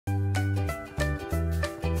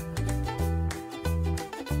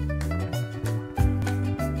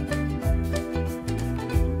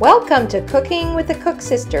Welcome to Cooking with the Cook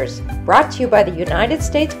Sisters, brought to you by the United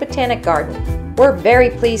States Botanic Garden. We're very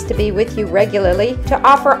pleased to be with you regularly to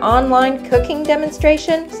offer online cooking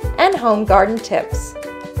demonstrations and home garden tips.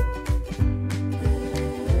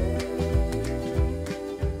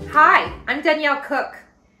 Hi, I'm Danielle Cook.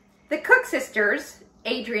 The Cook Sisters,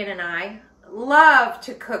 Adrienne and I, love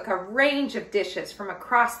to cook a range of dishes from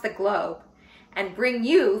across the globe and bring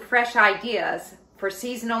you fresh ideas for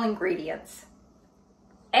seasonal ingredients.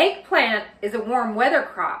 Eggplant is a warm weather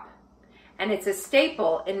crop, and it's a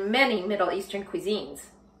staple in many Middle Eastern cuisines.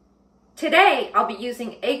 Today, I'll be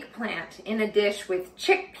using eggplant in a dish with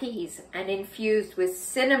chickpeas and infused with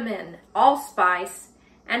cinnamon, allspice,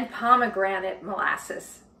 and pomegranate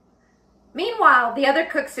molasses. Meanwhile, the other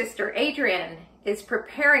cook sister, Adrienne, is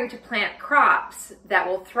preparing to plant crops that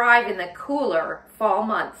will thrive in the cooler fall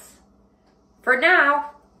months. For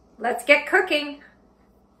now, let's get cooking.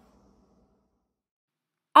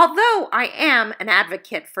 Although I am an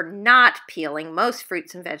advocate for not peeling most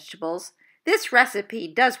fruits and vegetables, this recipe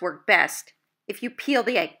does work best if you peel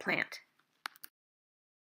the eggplant.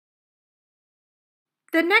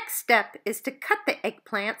 The next step is to cut the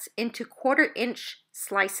eggplants into 1/4-inch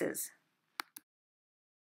slices.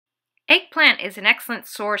 Eggplant is an excellent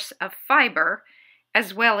source of fiber,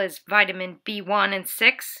 as well as vitamin B1 and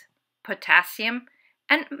 6, potassium,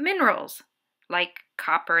 and minerals like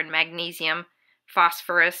copper and magnesium,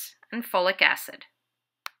 phosphorus, and folic acid.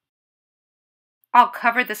 I'll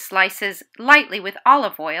cover the slices lightly with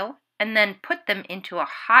olive oil and then put them into a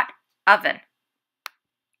hot oven.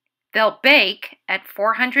 They'll bake at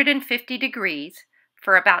 450 degrees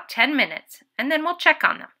for about 10 minutes, and then we'll check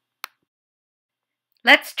on them.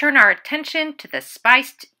 Let's turn our attention to the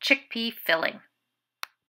spiced chickpea filling.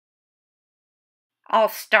 I'll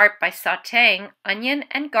start by sautéing onion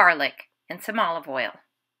and garlic in some olive oil.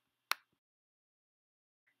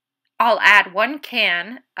 I'll add 1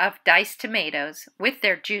 can of diced tomatoes with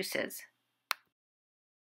their juices.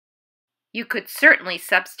 You could certainly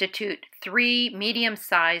substitute 3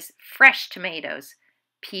 medium-sized fresh tomatoes,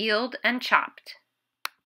 peeled and chopped.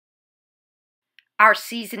 Our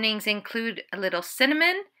seasonings include a little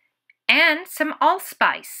cinnamon and some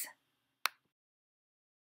allspice.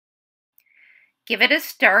 Give it a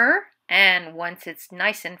stir, and once it's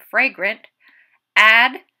nice and fragrant,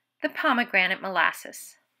 add the pomegranate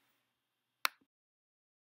molasses.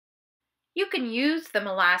 You can use the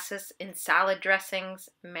molasses in salad dressings,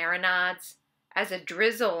 marinades, as a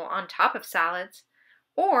drizzle on top of salads,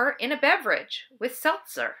 or in a beverage with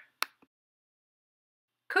seltzer.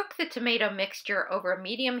 Cook the tomato mixture over a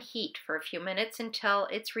medium heat for a few minutes until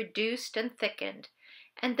it's reduced and thickened,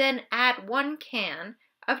 and then add 1 can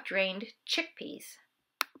of drained chickpeas.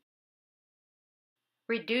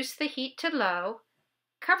 Reduce the heat to low,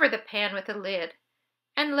 cover the pan with a lid,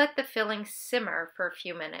 and let the filling simmer for a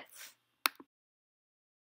few minutes.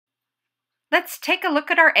 Let's take a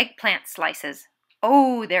look at our eggplant slices.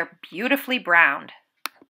 Oh, they're beautifully browned.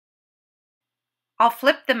 I'll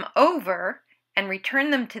flip them over and return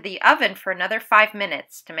them to the oven for another 5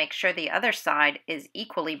 minutes to make sure the other side is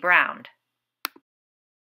equally browned.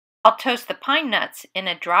 I'll toast the pine nuts in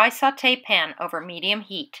a dry sauté pan over medium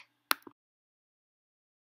heat.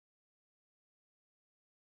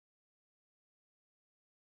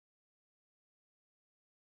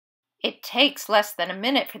 It takes less than a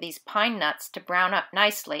minute for these pine nuts to brown up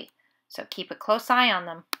nicely, so keep a close eye on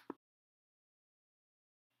them.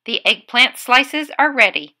 The eggplant slices are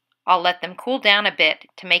ready. I'll let them cool down a bit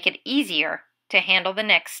to make it easier to handle the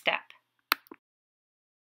next step.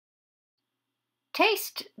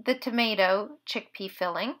 Taste the tomato chickpea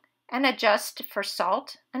filling and adjust for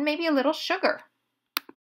salt and maybe a little sugar.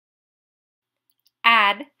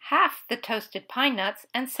 Add half the toasted pine nuts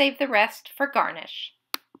and save the rest for garnish.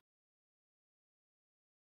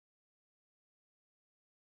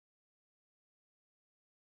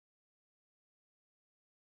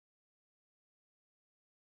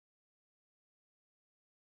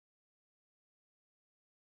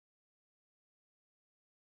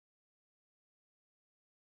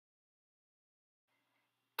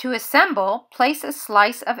 To assemble, place a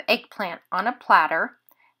slice of eggplant on a platter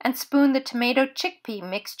and spoon the tomato chickpea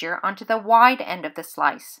mixture onto the wide end of the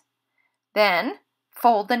slice. Then,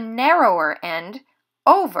 fold the narrower end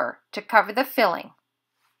over to cover the filling.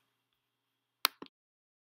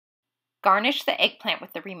 Garnish the eggplant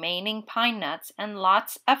with the remaining pine nuts and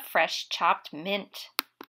lots of fresh chopped mint.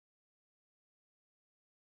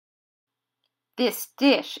 This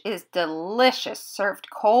dish is delicious served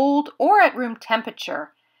cold or at room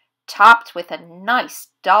temperature, topped with a nice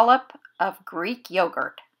dollop of Greek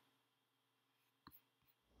yogurt.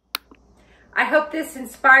 I hope this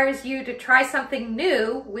inspires you to try something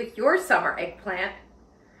new with your summer eggplant.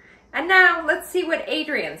 And now let's see what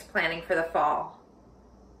Adrienne's planning for the fall.